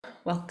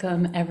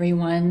Welcome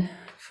everyone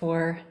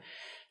for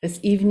this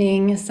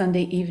evening,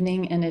 Sunday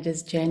evening, and it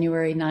is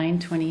January 9,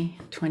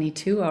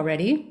 2022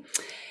 already.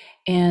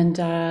 And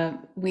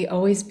we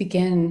always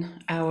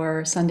begin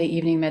our Sunday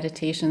evening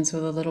meditations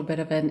with a little bit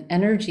of an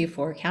energy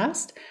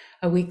forecast,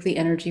 a weekly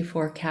energy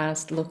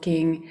forecast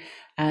looking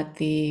at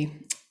the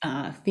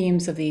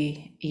themes of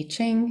the I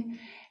Ching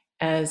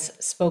as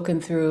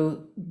spoken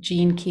through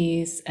Gene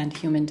Keys and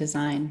human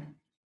design.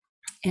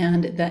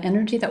 And the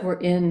energy that we're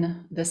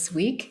in this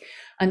week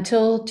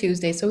until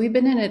Tuesday, so we've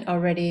been in it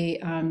already.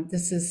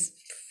 This is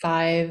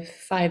five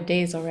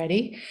days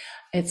already.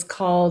 It's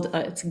called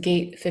it's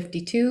gate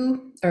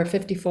 52 or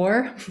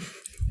 54.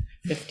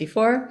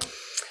 54.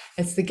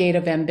 It's the gate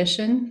of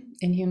ambition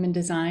in human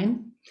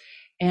design,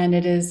 and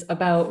it is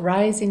about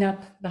rising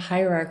up the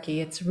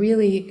hierarchy. It's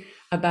really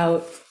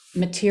about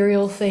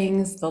material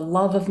things, the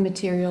love of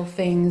material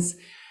things,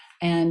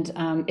 and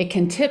it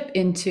can tip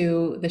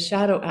into the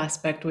shadow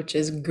aspect, which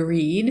is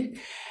greed.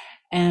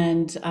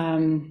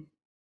 And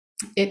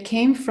it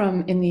came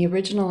from, in the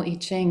original I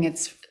Ching,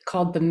 it's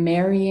called the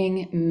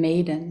marrying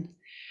maiden.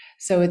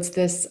 So it's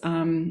this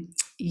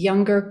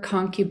younger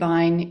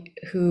concubine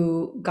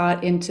who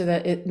got into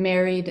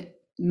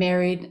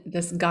married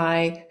this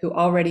guy who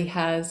already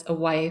has a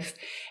wife,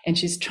 and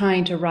she's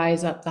trying to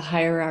rise up the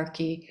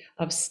hierarchy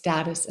of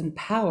status and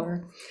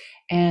power.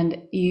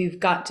 And you've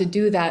got to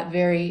do that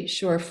very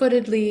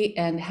sure-footedly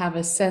and have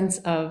a sense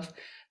of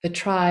the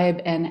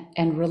tribe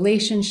and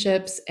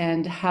relationships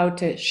and how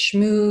to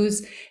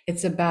schmooze.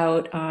 It's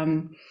about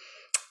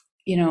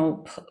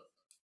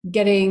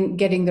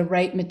getting the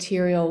right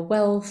material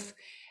wealth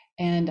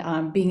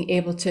and being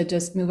able to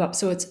just move up.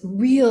 So it's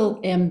real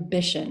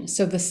ambition.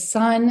 So the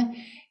sun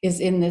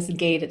is in this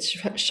gate, it's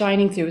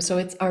shining through. So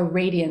it's our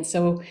radiance.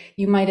 So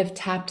you might have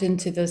tapped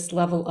into this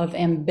level of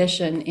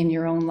ambition in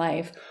your own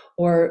life,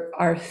 or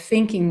are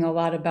thinking a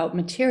lot about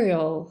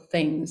material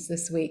things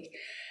this week.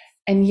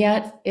 And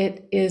yet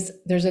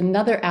there's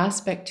another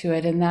aspect to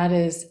it, and that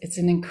is it's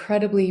an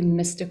incredibly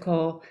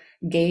mystical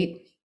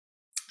gate.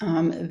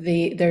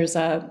 There's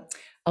a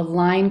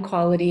line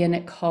quality in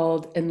it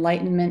called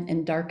enlightenment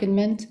and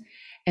darkenment,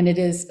 and it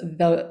is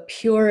the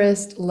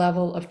purest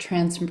level of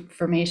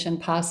transformation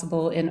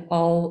possible in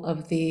all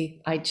of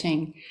the I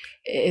Ching.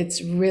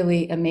 It's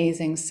really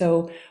amazing.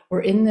 So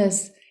we're in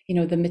this,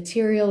 the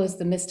material is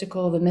the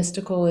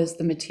mystical is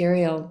the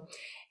material,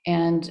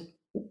 and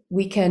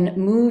we can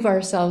move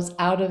ourselves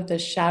out of the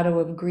shadow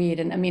of greed.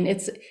 And I mean,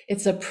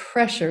 it's a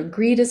pressure.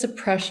 Greed is a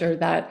pressure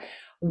that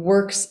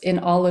works in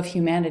all of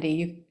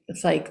humanity.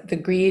 It's like the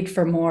greed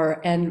for more.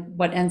 And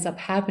what ends up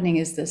happening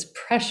is this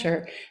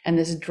pressure and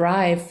this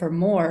drive for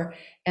more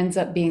ends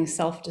up being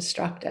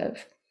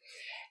self-destructive.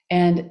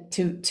 And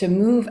to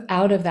move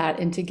out of that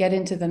and to get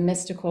into the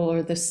mystical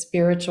or the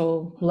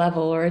spiritual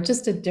level, or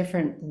just a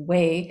different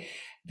way,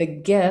 the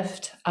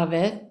gift of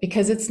it,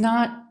 because it's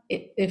not,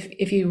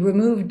 if you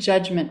remove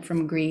judgment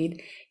from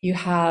greed, you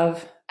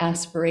have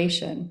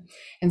aspiration.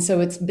 And so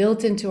it's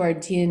built into our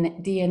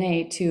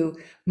DNA to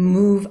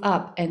move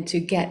up and to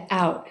get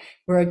out.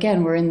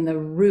 We're in the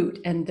root,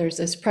 and there's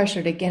this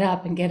pressure to get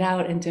up and get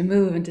out and to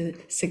move and to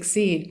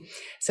succeed.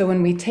 So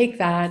when we take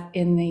that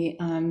in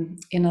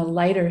a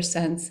lighter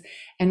sense,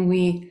 and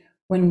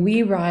when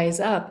we rise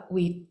up,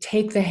 we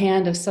take the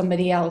hand of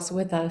somebody else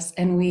with us,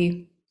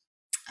 and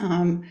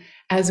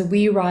as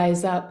we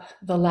rise up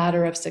the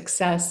ladder of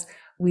success,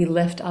 we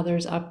lift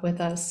others up with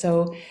us.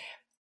 So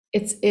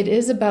it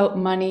is about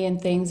money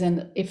and things.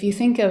 And if you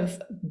think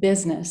of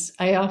business,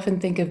 I often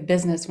think of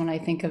business when I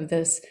think of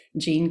this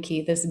gene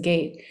key, this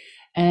gate.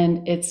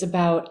 And it's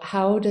about,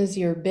 how does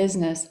your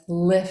business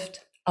lift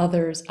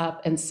others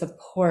up and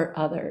support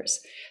others?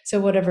 So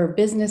whatever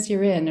business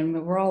you're in, and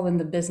we're all in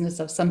the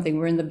business of something,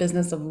 we're in the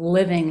business of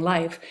living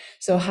life.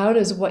 So how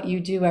does what you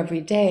do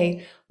every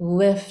day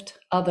lift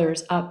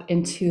others up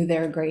into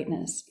their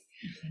greatness?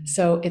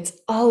 So it's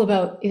all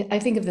about, I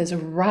think of this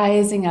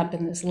rising up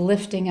and this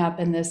lifting up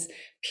and this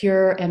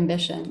pure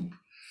ambition.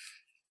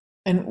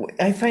 And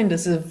I find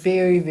this a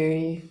very,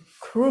 very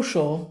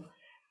crucial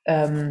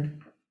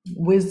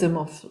wisdom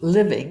of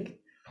living,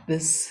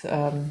 this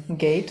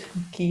gate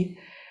key,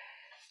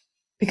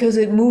 because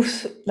it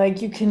moves,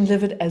 like, you can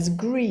live it as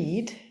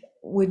greed,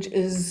 which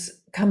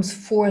comes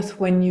forth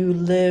when you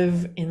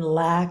live in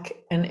lack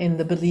and in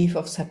the belief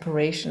of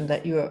separation,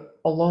 that you're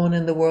alone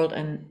in the world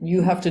and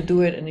you have to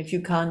do it, and if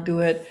you can't do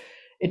it,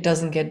 it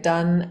doesn't get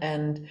done,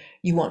 and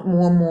you want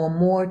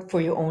more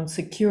for your own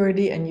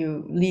security, and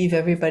you leave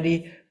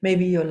everybody,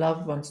 maybe your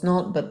loved ones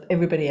not, but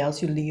everybody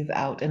else you leave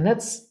out. And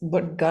that's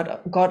what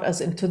got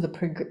us into the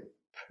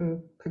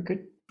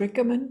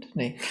predicament,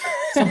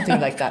 something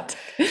like that.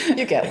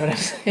 You get what I'm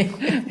saying.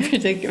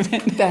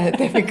 Predicament.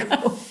 There we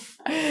go.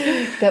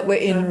 That we're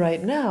in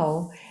right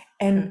now.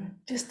 And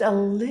just a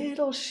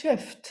little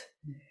shift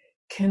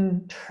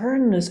can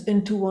turn this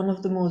into one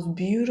of the most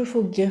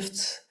beautiful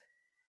gifts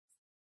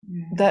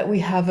that we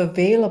have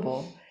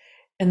available.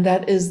 And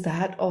that is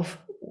that of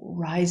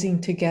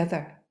rising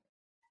together.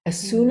 As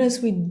soon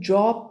as we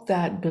drop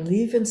that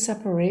belief in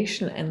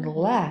separation and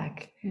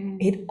lack,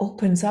 it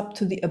opens up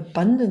to the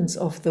abundance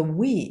of the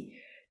we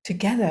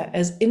together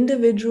as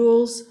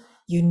individuals,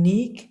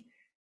 unique,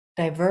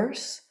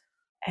 diverse,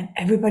 and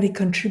everybody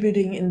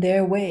contributing in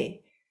their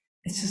way.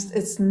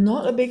 It's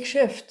not a big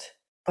shift,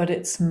 but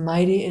it's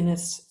mighty in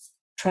its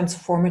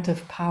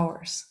transformative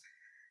powers.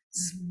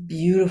 It's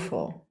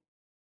beautiful.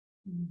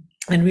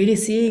 And really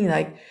seeing,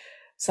 like,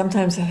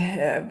 sometimes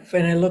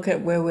when I look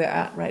at where we're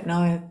at right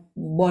now, I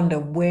wonder,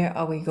 where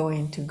are we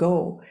going to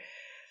go?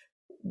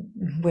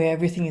 Where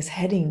everything is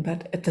heading.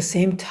 But at the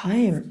same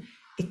time,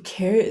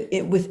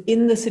 it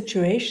within the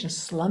situation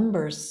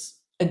slumbers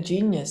a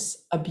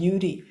genius, a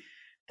beauty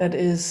that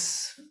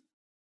is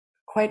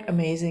quite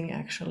amazing,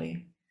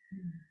 actually.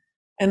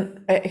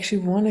 And I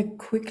actually want to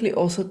quickly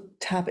also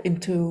tap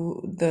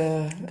into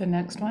the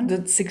next one. the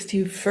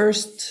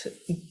 61st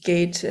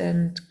gate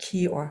and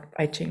key, or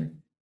I Ching.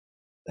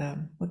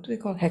 What do they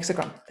call it?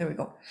 Hexagon. There we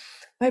go.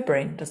 My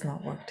brain does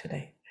not work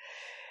today.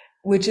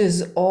 Which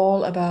is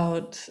all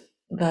about,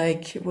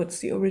 like, what's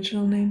the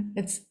original name?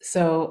 It's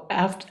so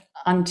after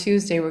on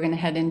Tuesday we're going to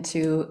head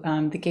into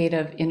the gate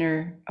of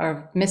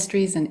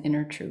mysteries and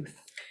inner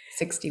truth,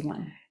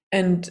 61.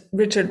 And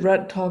Richard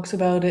Rudd talks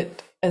about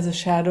it as a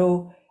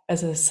shadow,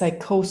 as a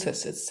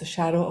psychosis. It's the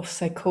shadow of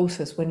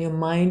psychosis, when your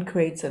mind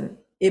creates an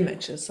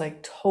image. It's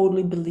like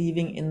totally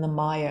believing in the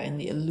Maya, in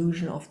the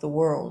illusion of the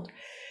world.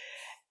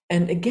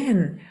 And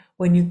again,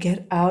 when you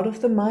get out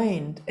of the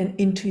mind and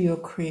into your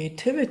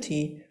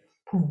creativity,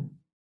 boom,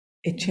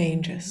 it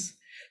changes.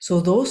 So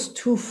those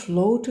two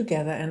flow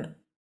together, and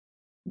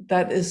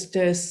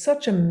there's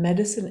such a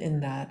medicine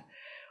in that,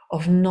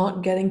 of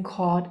not getting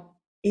caught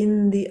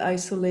in the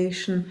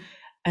isolation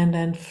and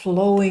then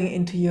flowing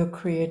into your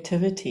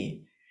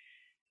creativity.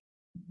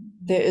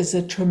 There is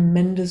a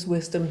tremendous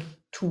wisdom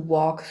to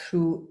walk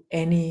through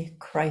any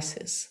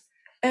crisis.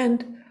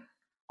 And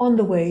on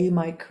the way, you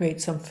might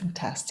create some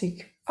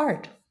fantastic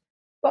art.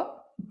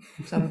 Well,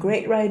 some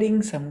great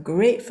writing, some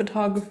great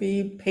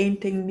photography,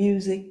 painting,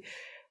 music,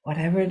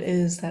 whatever it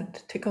is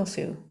that tickles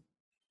you.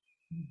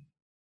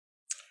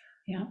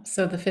 Yeah,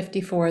 so the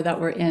 54 that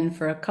we're in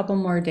for a couple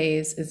more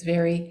days is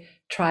very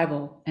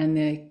tribal, and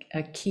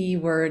a key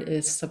word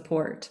is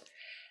support.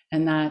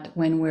 And that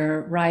when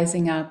we're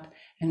rising up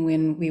and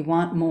when we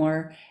want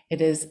more,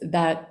 it is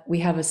that we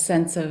have a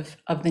sense of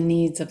the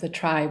needs of the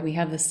tribe. We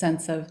have the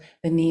sense of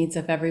the needs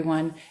of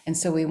everyone. And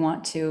so we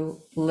want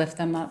to lift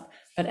them up.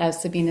 But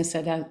as Sabina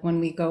said, when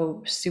we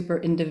go super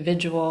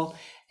individual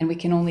and we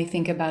can only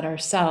think about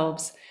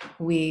ourselves,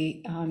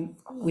 we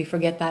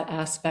forget that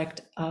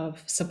aspect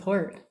of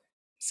support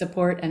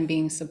and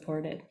being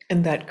supported.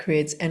 And that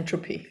creates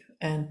entropy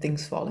and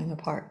things falling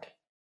apart.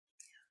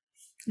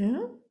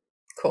 Yeah,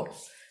 cool.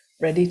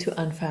 Ready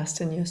to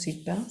unfasten your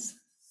seatbelts?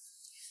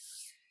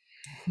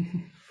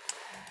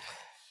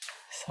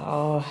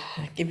 So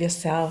give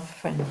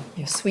yourself and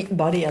your sweet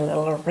body a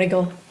little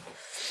wriggle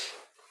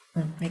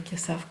and make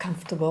yourself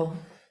comfortable.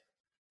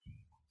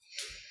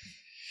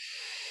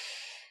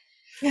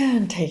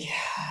 And take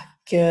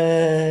a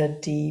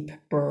good deep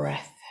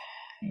breath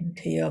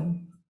into your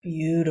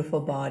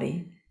beautiful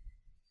body.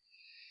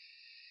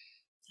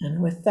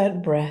 And with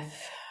that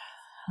breath,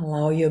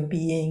 allow your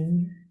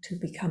being to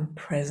become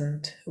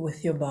present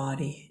with your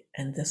body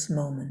and this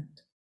moment.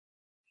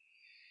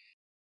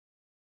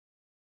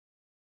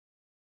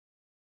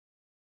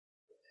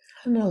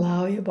 And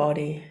allow your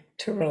body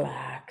to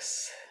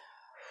relax.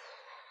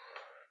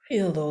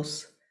 Feel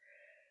those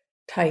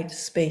tight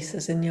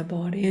spaces in your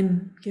body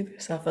and give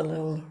yourself a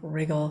little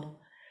wriggle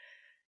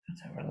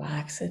to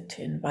relax it,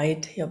 to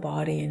invite your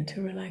body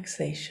into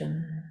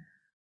relaxation,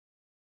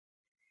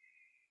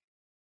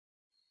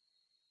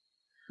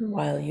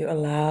 while you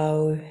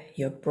allow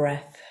your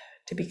breath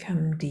to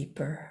become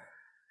deeper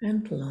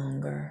and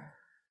longer.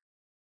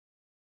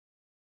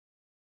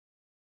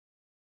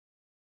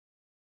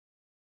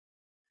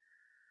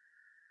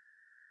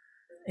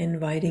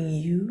 Inviting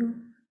you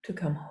to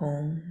come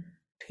home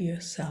to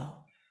yourself.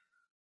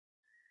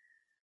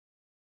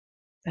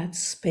 That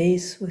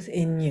space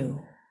within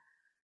you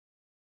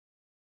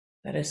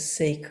that is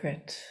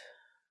sacred,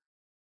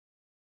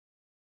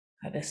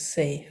 that is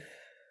safe,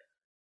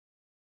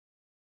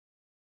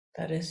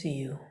 that is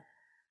you.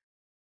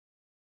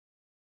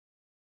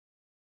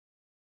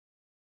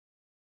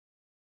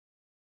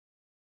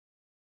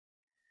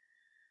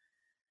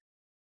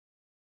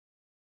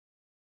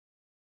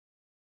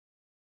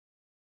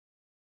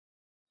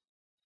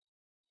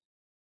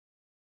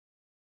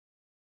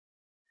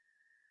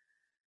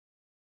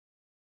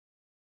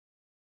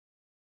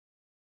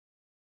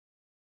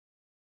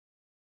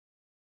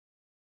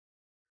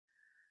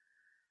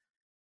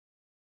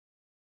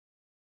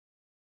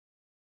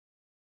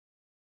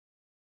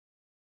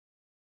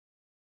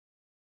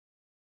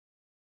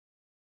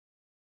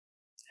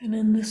 And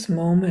in this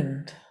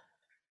moment,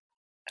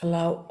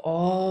 allow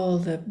all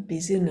the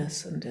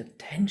busyness and the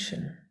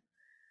tension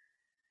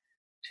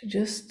to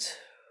just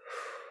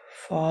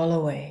fall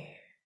away.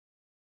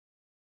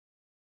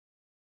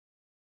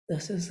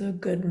 This is a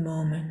good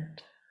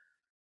moment.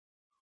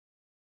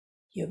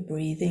 You're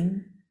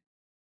breathing,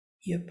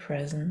 you're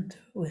present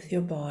with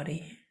your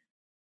body.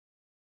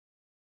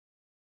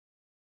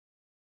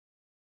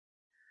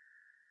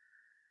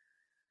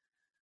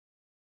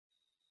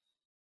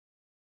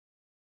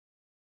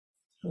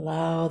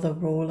 Allow the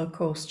roller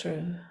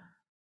coaster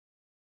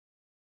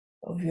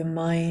of your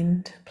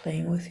mind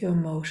playing with your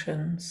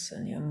emotions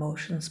and your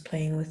emotions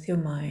playing with your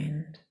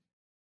mind.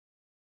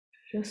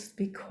 Just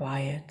be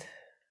quiet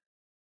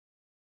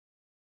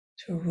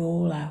to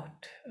roll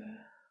out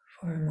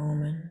for a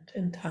moment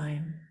in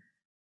time.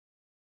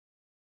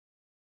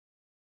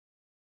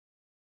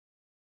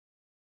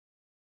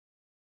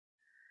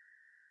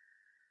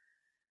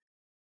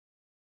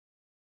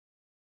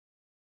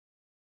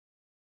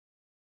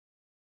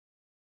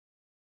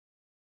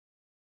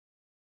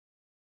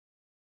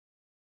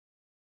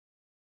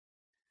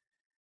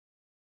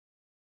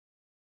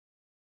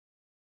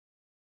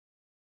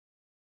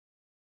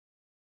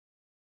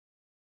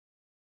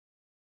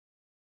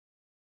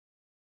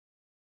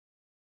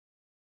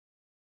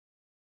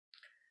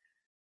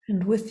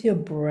 And with your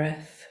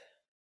breath,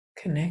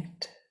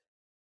 connect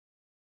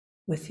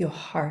with your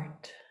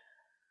heart.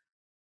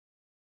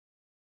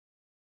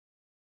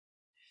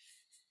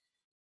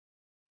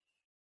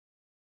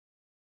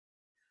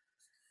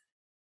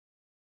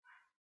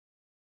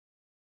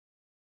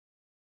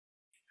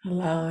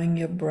 Allowing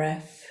your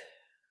breath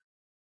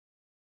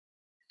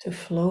to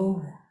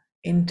flow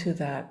into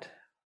that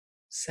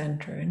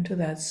center, into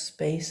that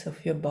space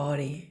of your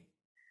body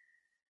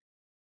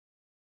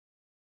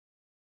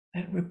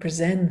that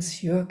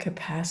represents your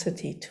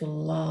capacity to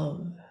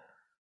love,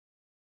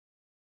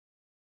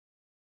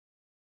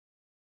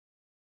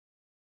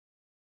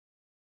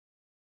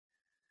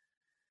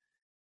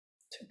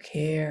 to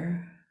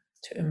care,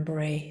 to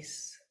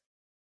embrace.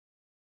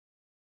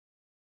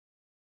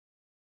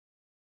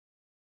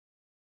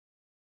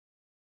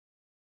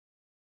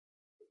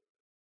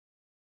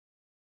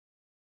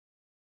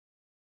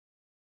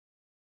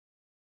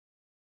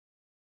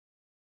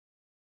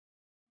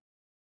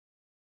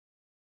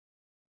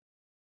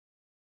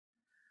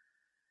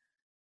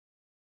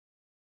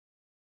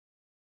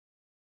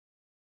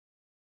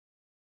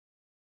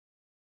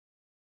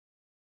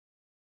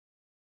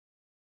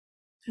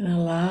 And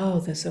allow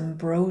this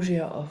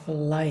ambrosia of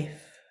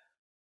life,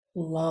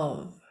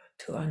 love,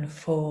 to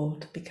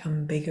unfold, to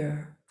become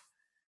bigger,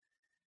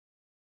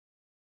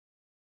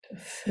 to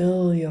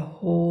fill your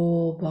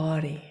whole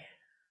body,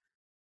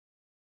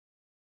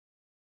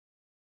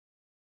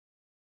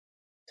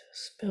 to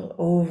spill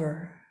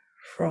over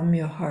from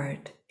your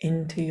heart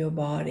into your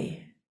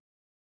body.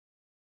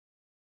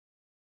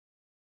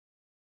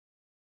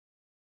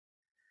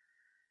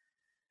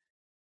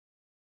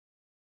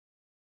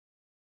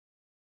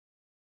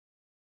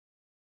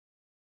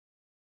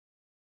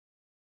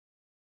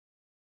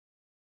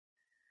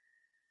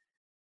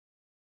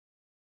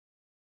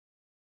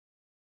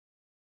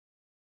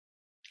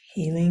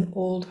 Healing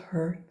old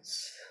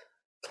hurts,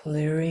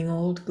 clearing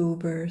old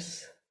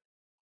goobers,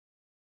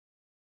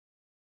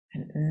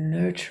 and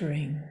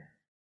nurturing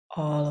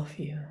all of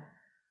you.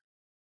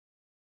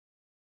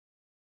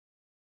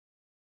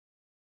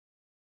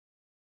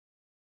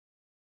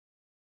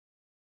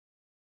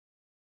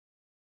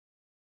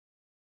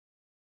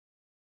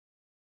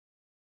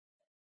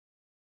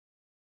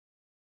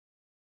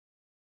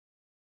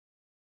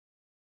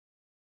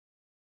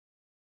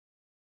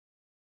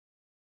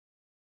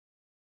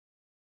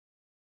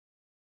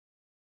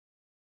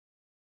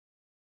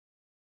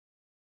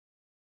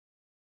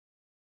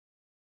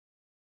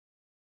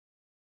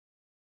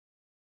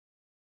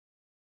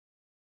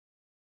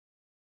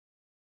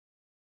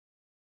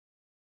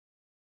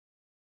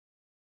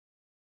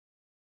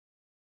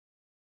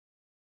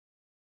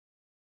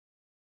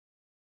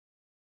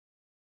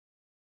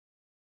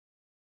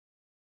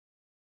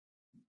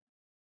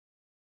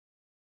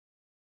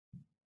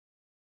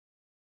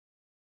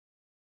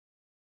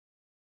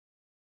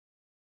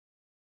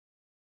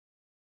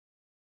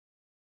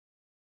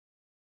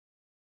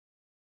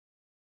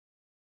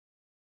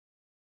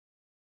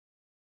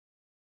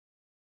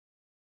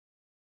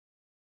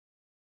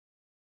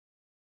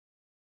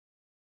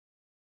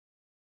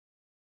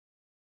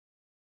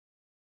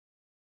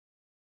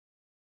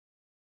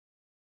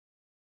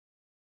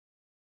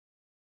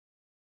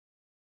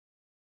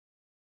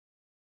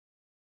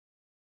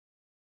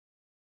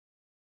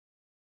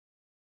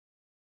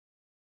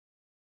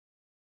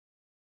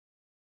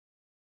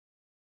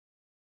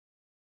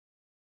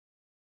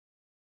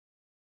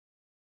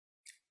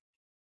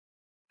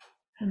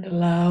 And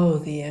allow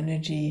the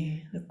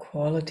energy, the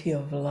quality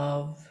of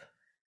love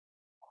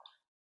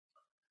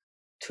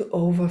to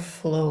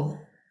overflow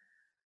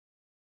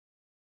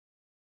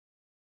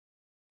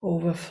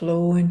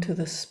into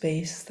the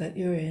space that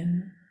you're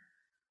in.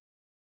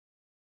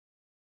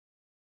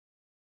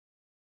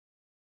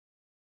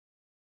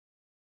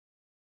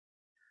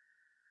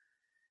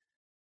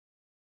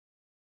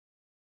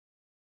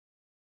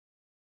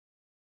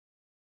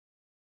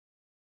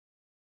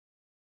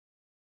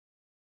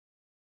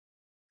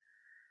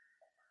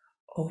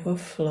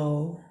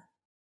 overflow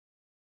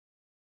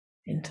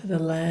into the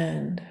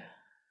land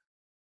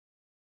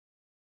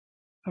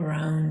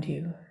around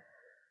you.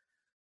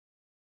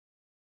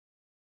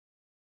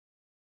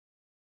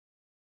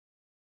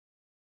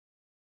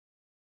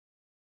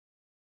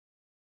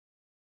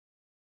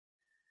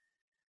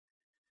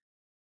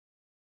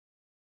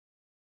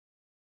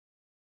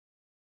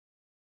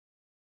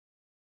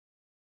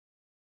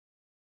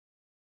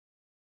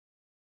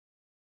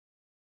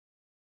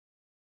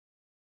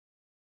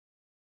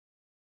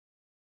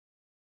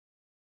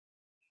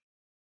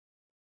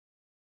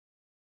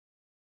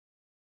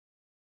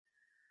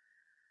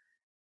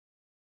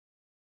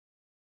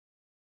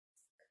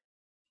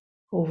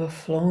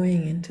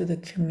 Overflowing into the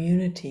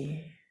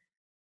community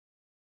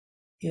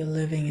you're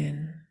living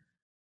in,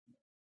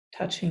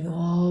 touching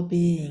all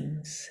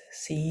beings,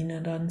 seen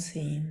and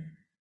unseen.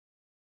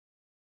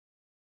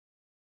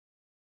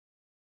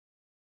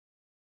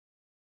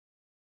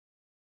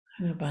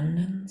 An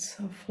abundance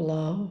of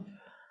love.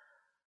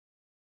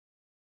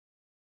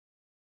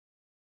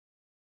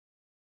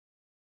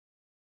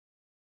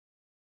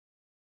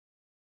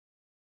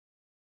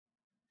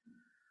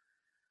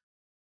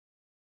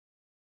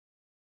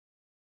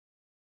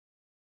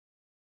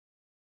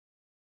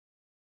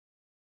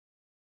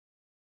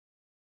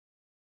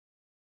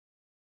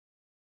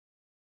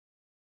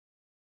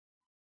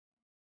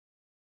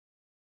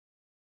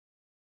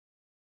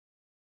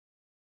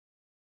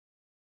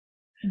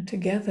 And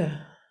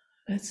together,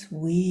 let's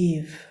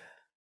weave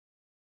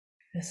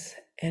this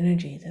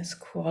energy, this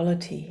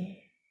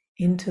quality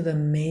into the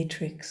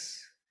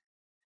matrix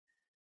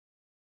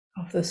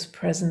of this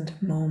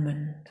present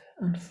moment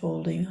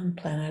unfolding on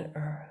planet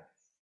Earth.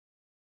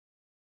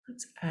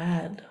 Let's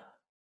add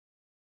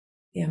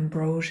the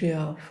ambrosia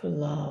of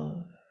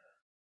love,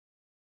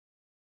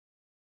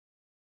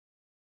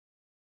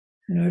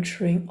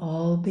 nurturing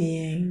all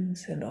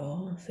beings and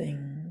all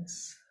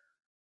things.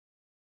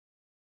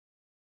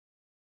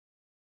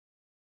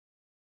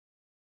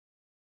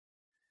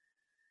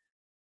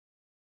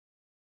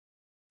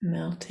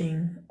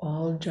 Melting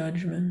all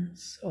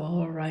judgments,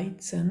 all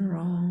rights and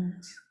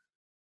wrongs.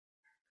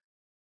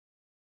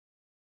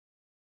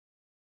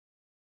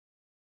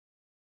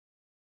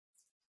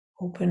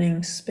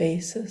 Opening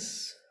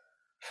spaces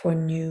for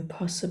new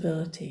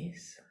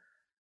possibilities.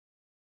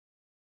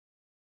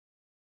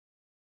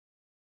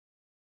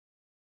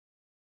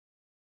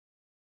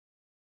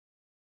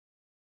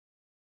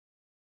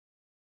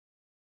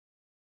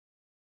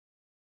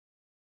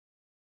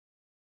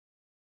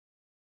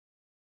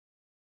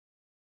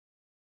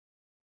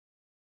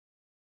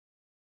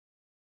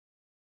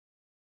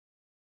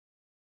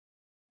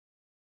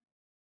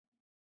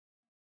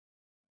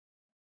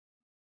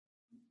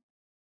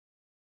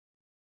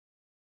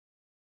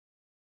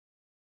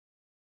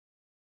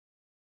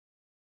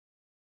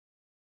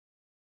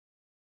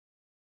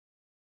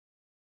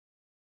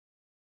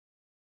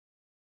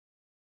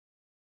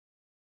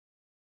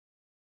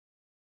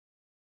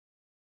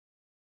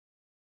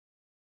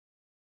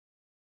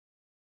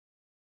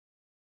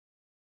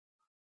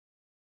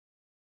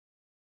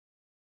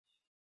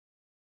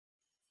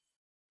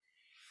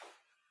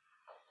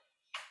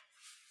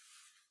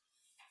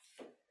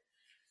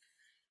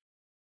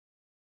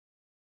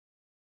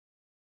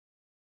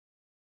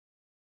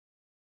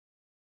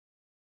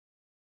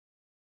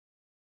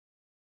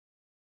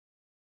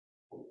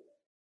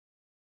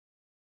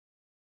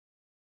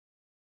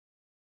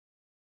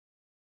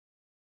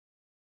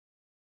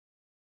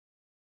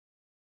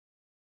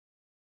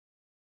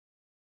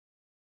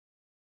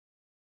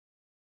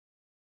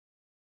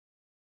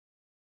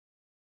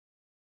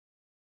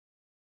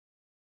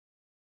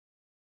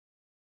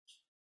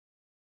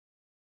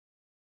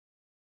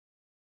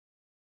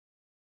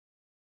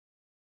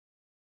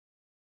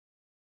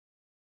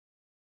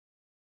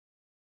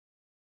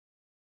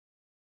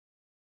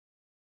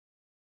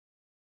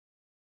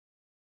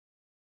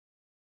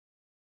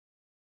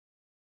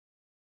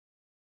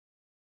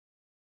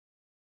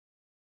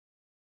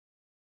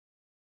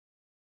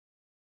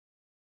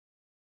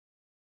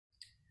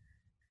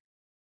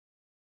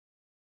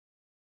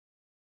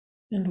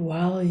 And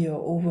while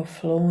you're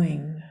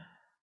overflowing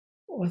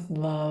with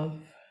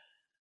love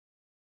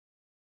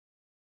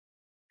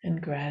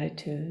and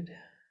gratitude,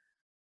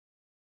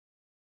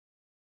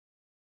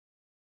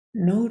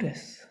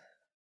 notice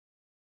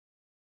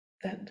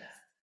that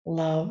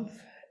love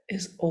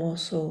is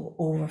also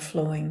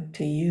overflowing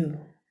to you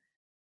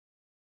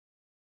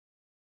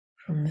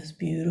from this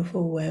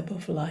beautiful web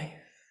of life.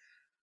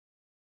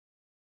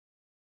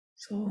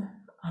 So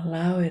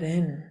allow it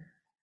in,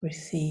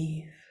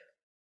 receive.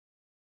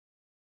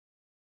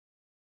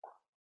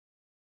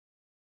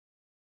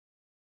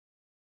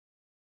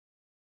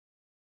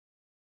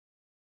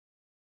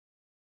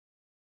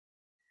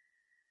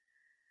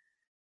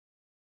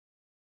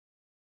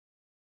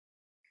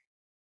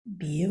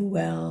 Be a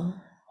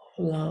well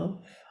of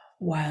love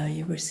while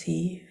you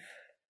receive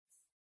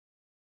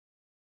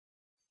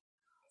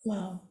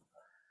love.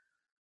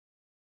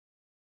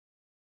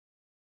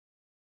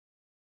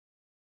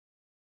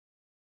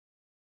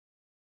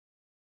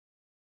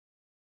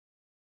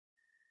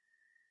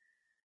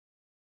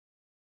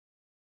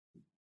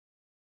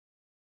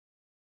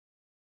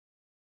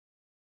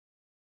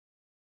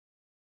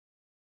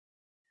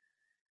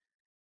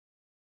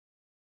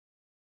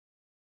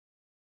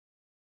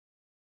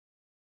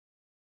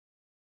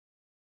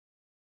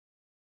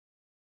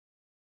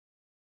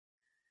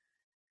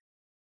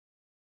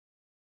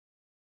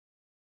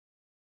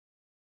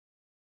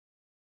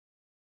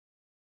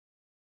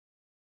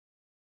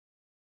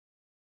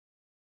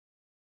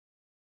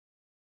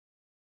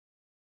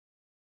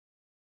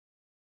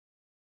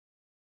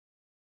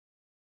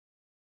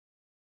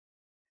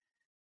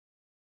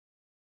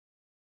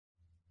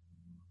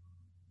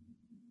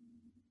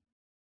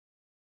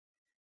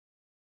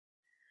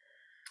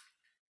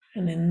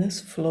 And in this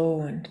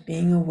flow and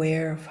being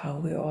aware of how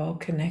we're all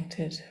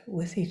connected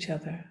with each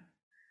other,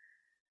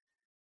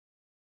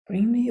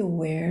 bring the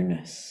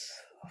awareness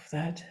of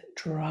that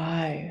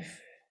drive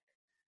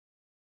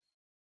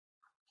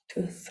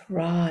to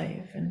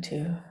thrive and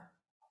to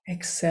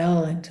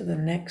excel into the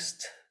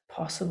next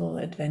possible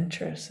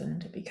adventures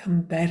and to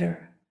become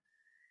better.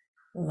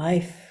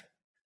 Life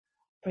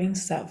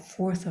brings that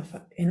forth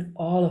in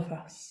all of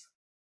us.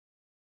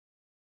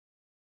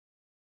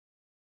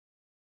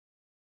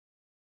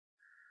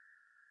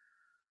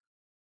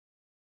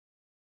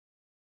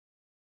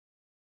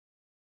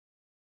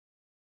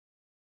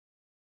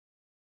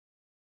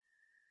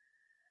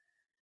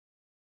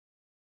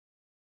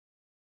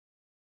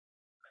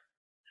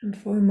 And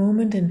for a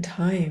moment in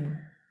time,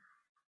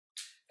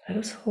 let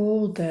us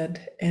hold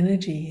that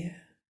energy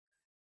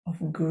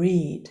of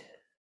greed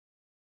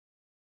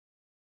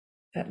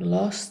that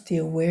lost the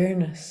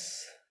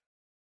awareness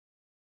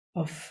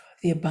of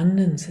the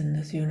abundance in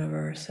this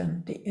universe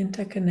and the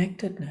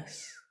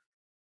interconnectedness.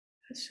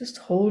 Let's just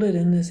hold it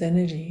in this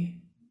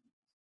energy,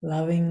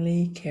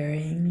 lovingly,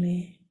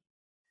 caringly.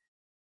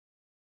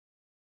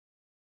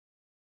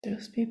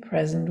 Just be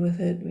present with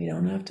it. We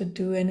don't have to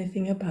do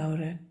anything about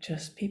it.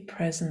 Just be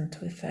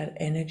present with that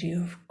energy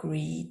of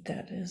greed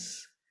that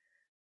is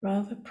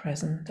rather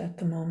present at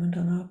the moment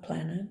on our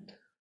planet.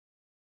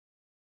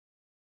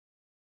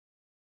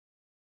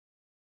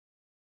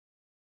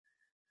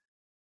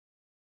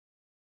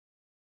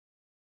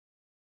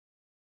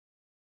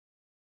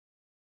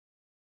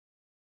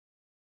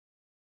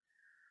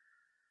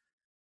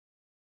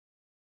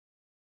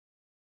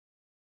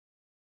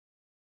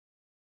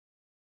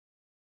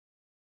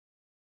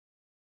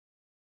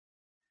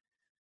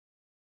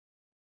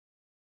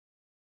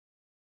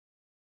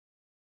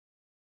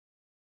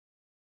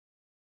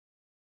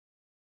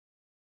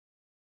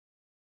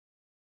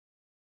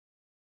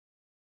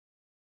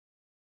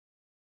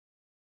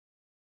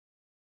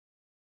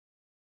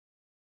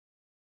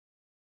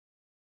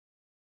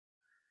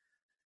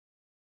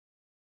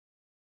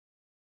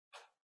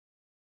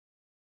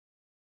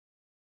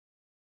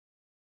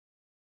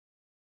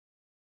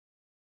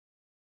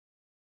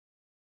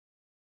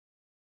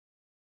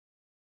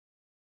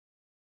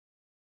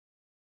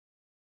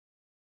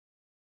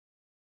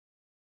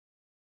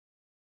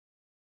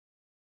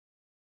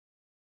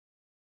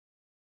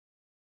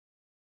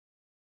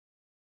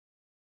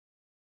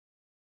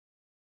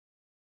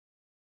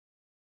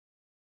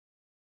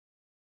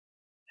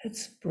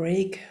 Let's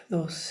break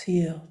those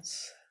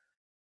seals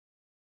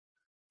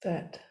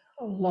that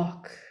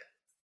lock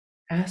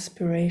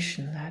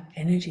aspiration, that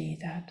energy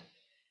that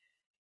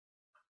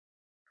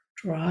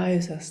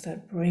drives us,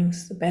 that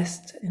brings the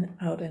best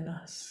out in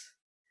us,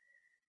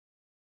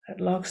 that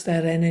locks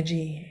that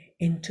energy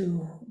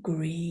into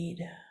greed.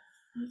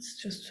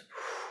 Let's just,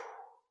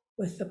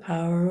 with the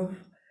power of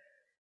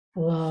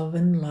love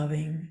and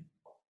loving,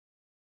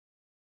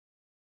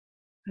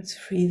 let's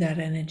free that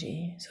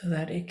energy so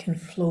that it can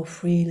flow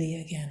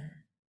freely again.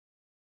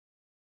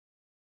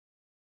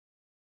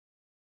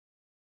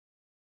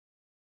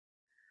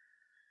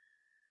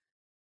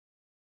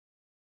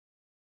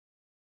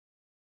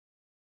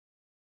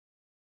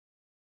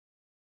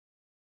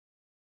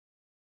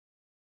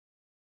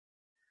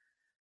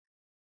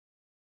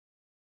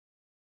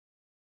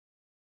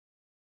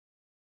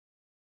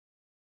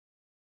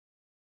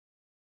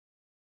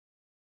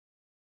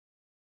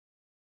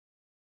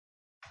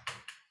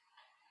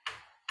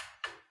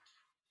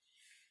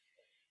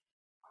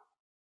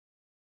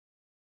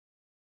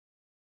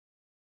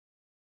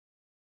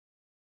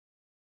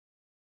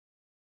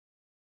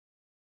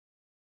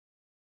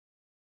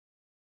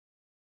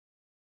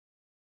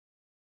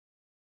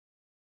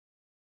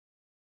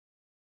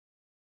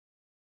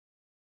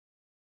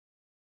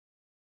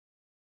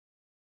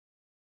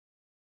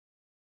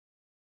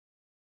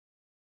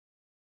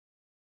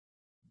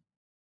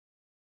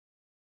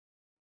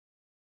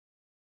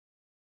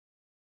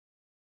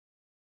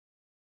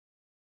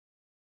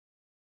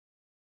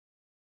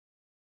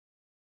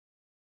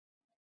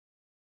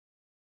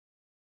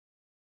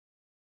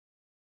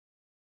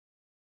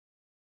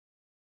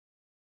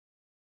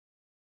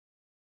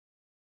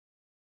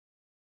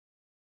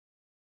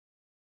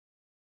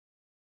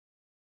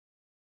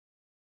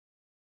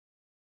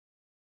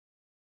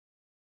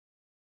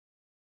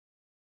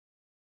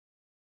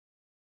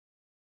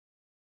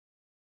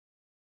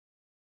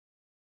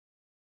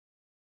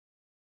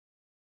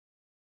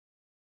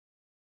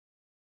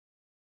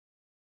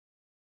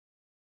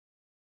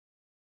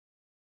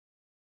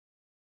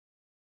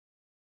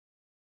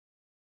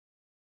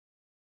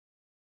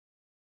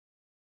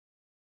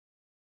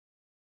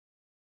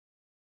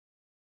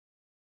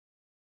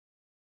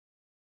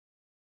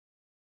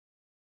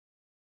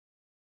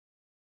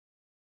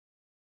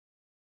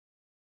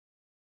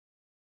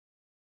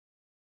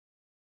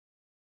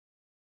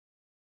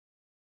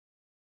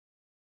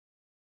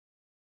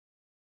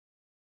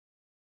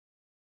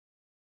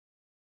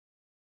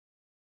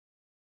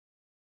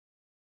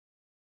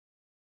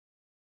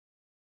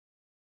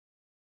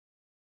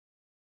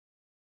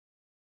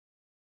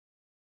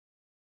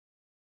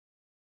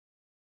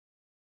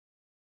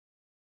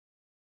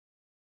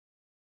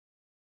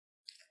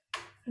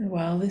 And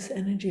while this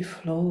energy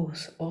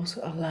flows,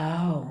 also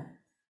allow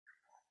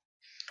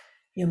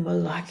your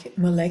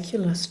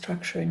molecular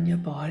structure in your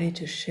body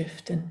to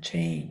shift and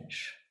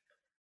change.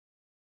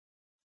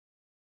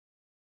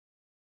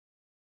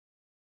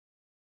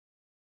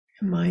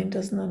 Your mind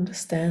doesn't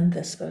understand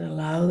this, but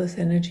allow this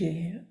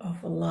energy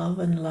of love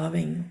and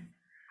loving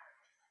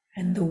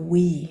and the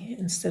we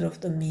instead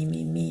of the me,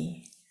 me,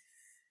 me.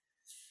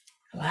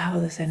 Allow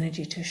this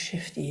energy to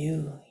shift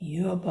you,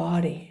 your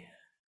body,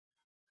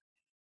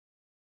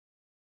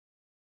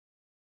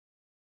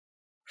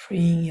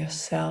 freeing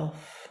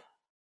yourself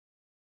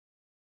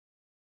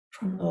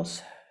from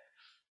those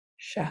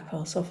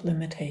shackles of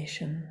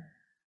limitation,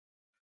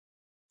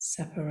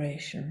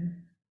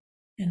 separation,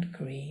 and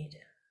greed.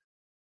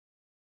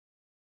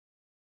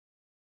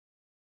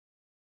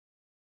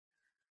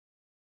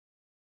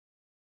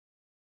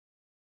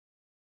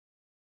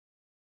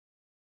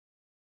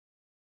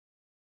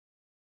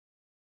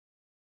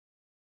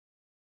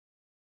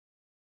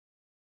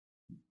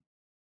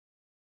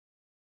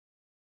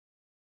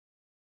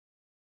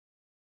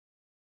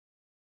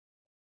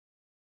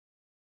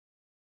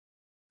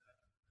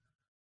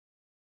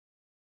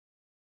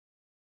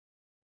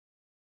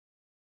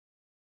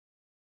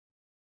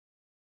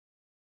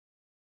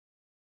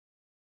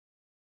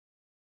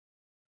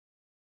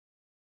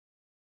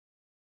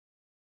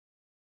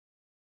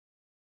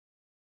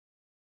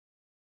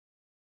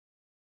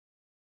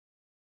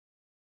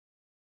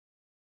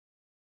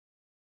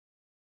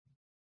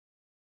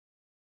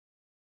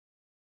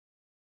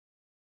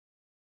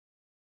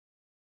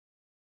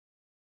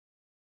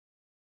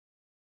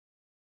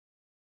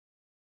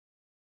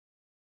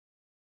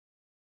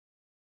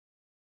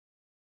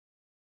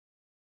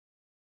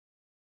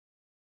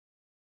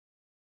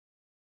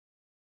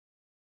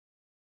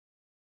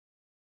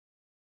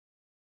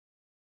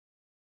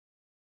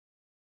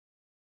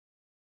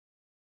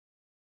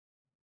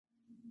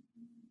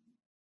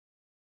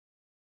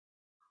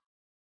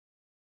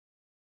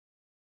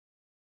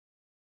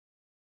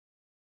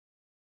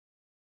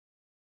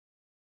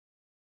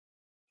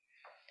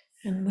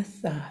 And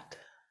with that,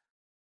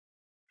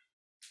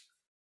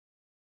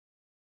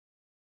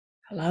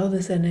 allow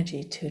this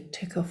energy to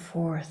tickle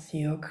forth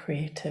your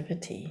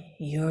creativity,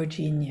 your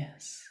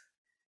genius,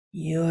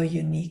 your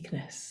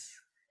uniqueness.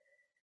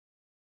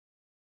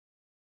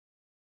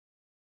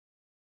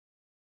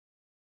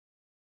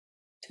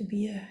 To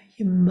be a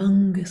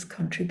humongous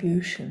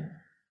contribution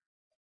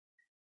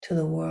to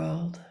the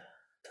world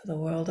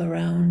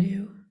around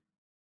you,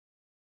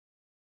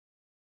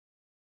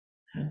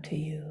 and to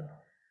you.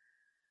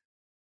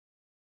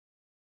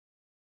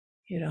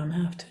 You don't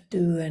have to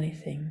do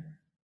anything,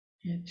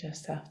 you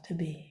just have to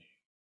be.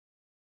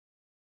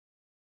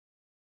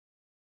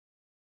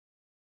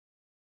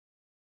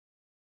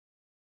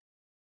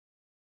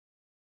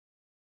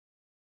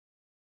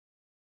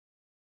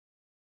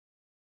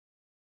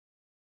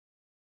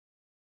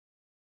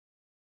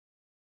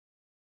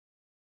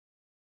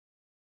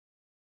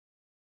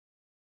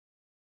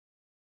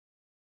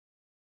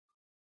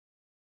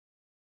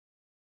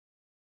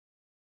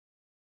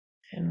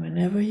 And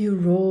whenever you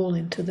roll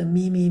into the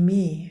me, me,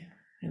 me,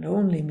 and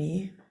only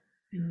me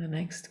in the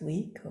next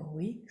week or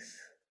weeks,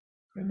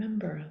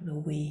 remember the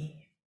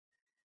we.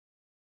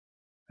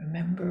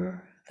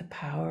 Remember the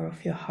power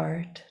of your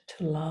heart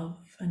to love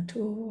and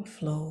to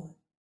overflow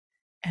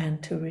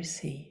and to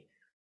receive.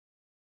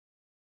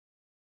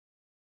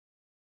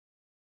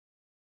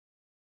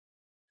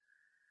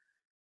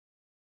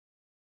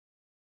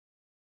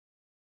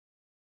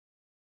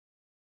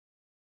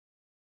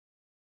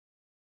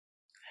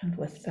 And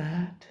with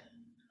that,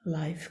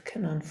 life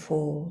can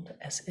unfold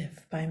as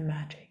if by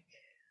magic.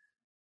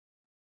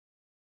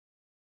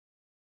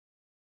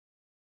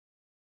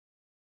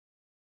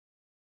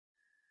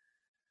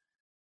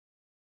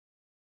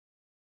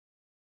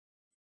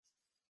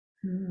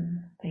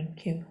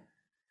 Thank you.